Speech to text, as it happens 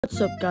What's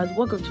up guys,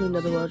 welcome to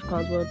another Large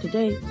Clouds World.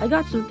 Today, I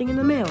got something in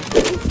the mail. It's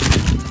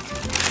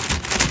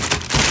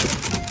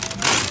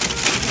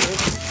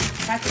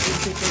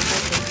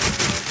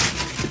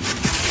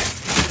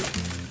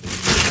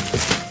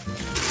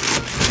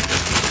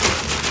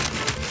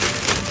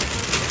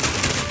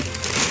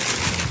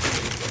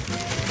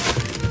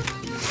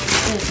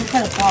some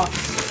kind of box.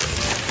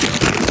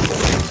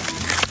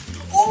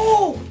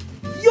 Oh!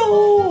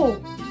 Yo!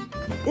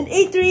 An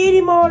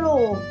A380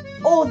 model!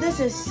 Oh,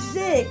 this is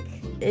sick!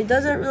 It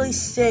doesn't really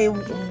say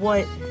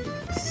what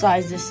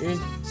size this is.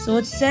 So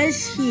it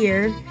says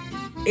here,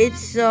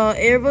 it's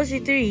Airbus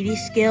A380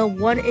 scale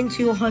 1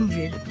 into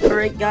 100.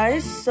 Alright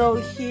guys, so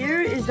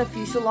here is the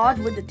fuselage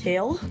with the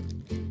tail.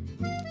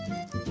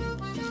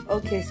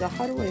 Okay, so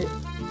how do I...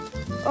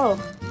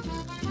 Oh.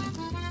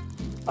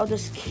 I'll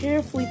just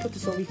carefully put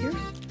this over here.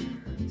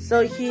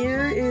 So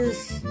here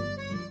is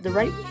the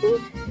right wing.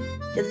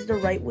 Yeah, this is the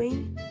right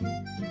wing.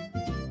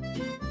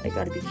 I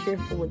gotta be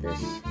careful with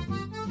this.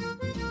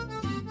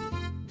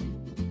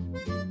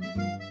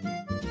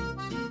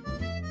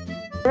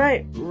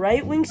 Alright,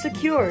 right wing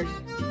secured.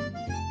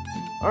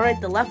 Alright,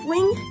 the left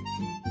wing.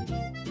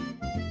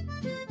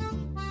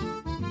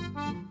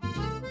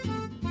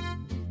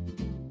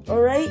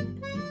 Alright,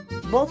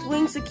 both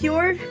wings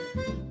secured.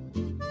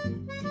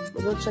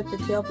 We'll go check the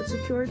tail if it's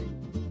secured.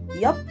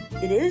 Yep,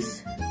 it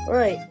is.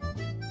 Alright,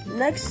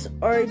 next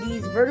are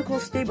these vertical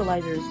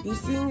stabilizers.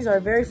 These things are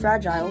very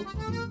fragile.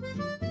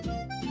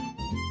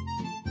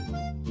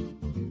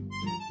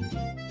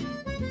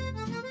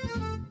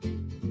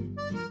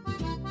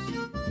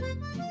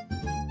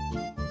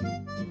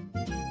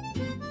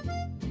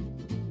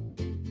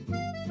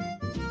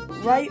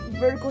 Right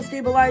vertical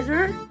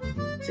stabilizer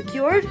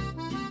secured,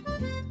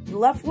 the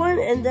left one,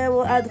 and then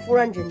we'll add the 4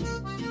 engines.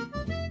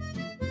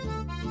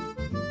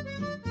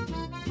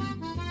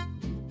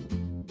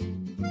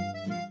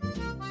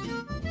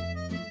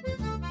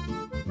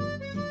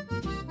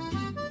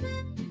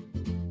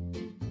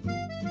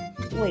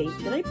 Wait,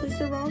 did I place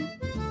it wrong?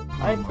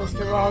 I placed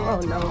it wrong. Oh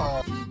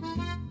no.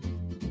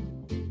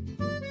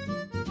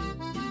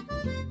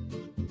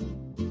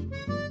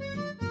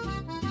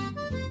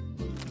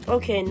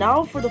 Okay,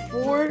 now for the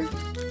 4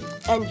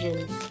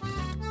 engines.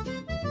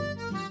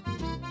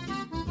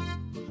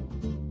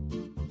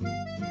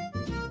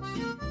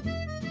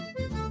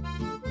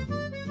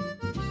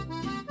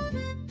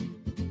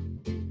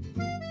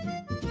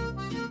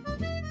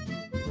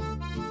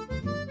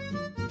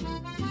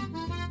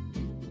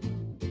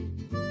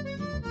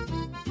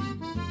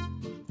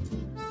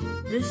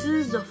 This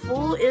is the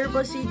full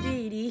Airbus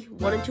A380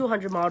 1 in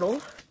 200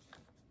 model.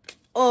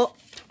 Oh.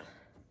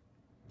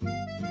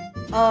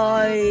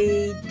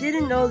 I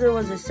didn't know there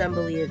was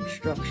assembly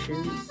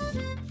instructions.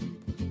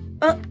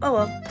 Oh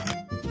well.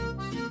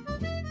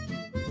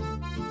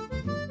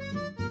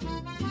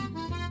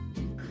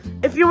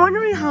 If you're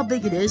wondering how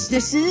big it is,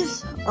 this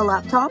is a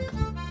laptop.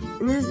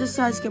 And this is the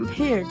size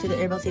compared to the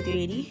Airbus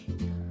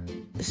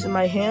A380. This is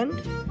my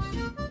hand.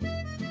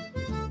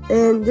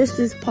 And this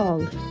is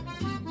Pong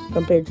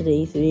compared to the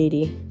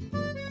A380.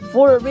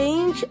 For a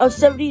range of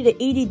 $70 to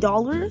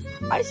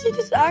 $80, I say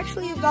this is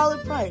actually a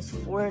valid price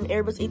for an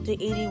Airbus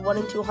A380 1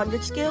 in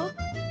 200 scale.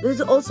 This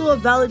is also a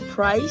valid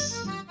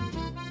price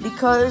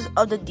because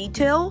of the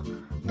detail.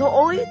 The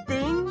only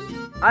thing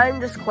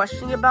I'm just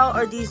questioning about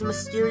are these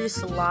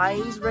mysterious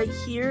lines right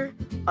here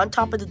on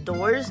top of the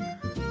doors.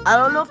 I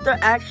don't know if they're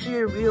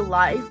actually real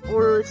life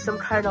or some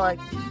kind of like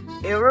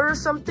error or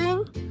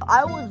something.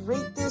 I would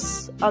rate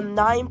this a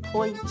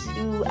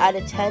 9.2 out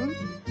of 10.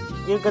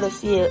 You're gonna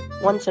see it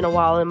once in a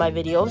while in my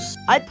videos.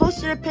 I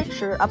posted a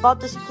picture about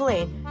this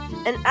plane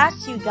and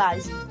asked you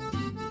guys,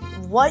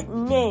 what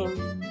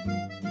name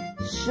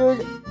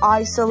should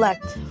I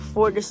select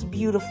for this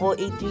beautiful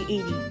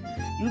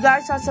A380? You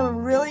guys have some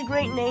really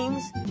great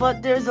names,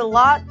 but there's a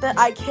lot that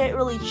I can't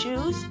really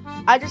choose.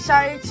 I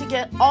decided to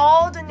get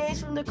all the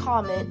names from the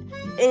comment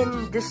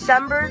in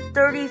December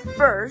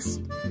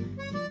 31st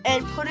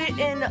and put it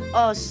in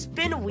a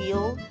spin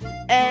wheel,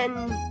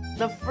 and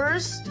the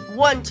first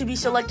one to be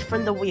selected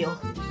from the wheel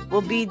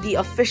will be the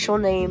official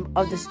name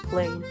of this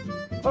plane.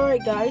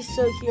 Alright guys,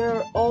 so here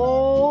are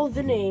all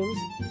the names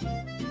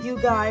you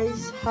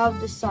guys have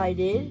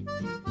decided.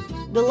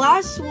 The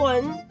last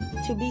one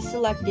to be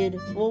selected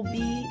will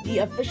be the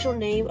official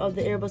name of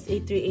the Airbus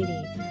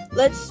A380.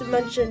 Let's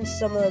mention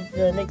some of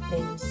the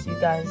nicknames you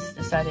guys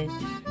decided.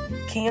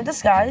 King of the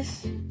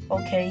Skies,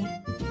 okay.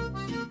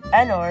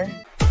 Anor,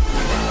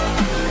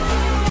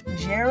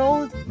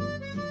 Gerald,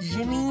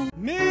 Jimmy,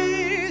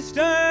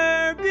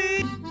 Mr.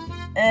 B,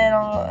 and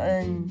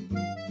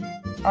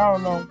I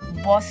don't know,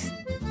 Bus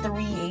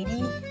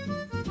 380.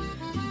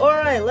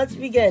 Alright, let's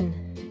begin.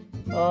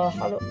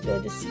 How do I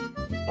just...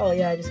 Oh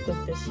yeah, I just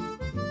clicked this.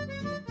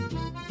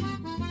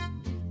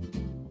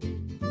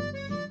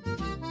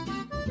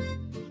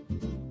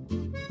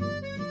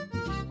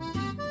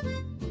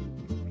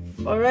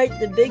 Alright,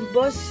 the big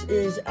bus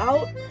is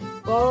out,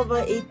 followed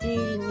by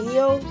A380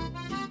 Neo,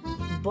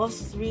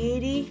 Bus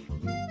 380,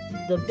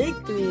 the big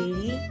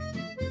 380,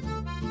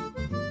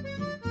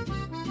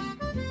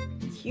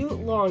 cute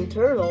long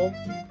turtle.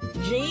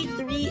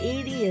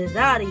 J380 is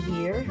out of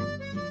here.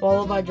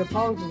 Followed by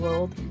Japongs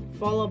World.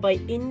 Followed by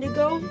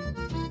Indigo.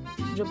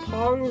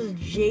 Japongs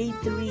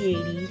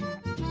J380.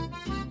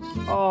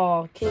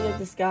 Oh, King of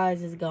the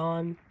Skies is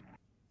gone.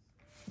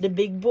 The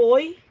big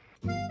boy.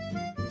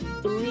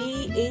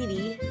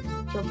 380.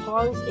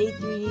 Japongs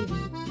A380.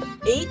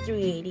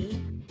 A380.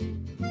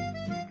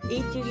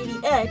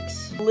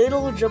 A380X.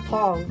 Little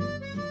Japong.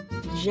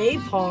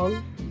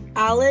 Japong.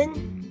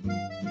 Alan.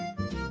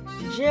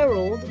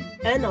 Gerald.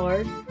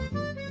 Ennard.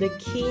 The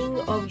King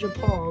of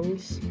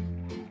Japongs.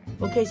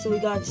 Okay, so we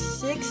got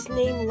 6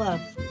 names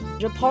left.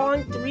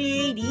 Japong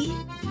 380.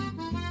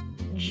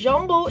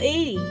 Jumbo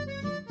 80.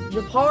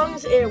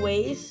 Japongs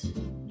Airways.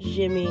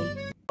 Jimmy.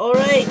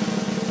 Alright,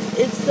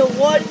 it's the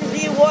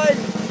 1v1.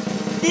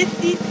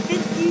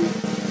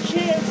 50-50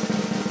 chance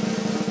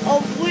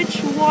of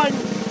which one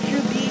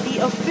should be the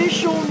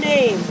official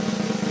name.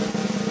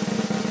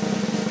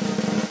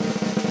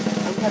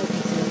 I'm kind of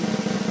concerned.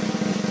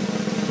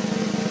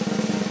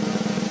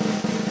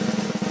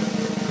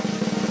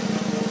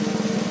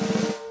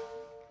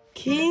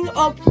 King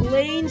of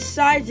Plain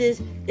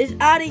Sizes is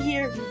out of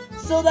here,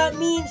 so that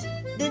means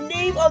the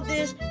name of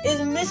this is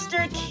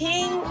Mr.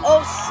 King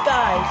of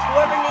Skies.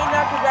 Whoever named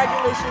that,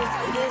 congratulations.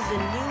 It is the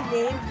new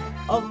name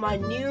of my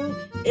new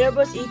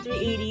Airbus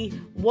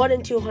A380 1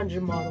 in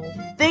 200 model.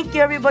 Thank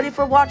you everybody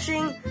for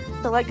watching.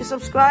 Like and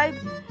subscribe.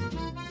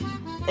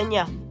 And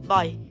yeah,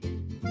 bye.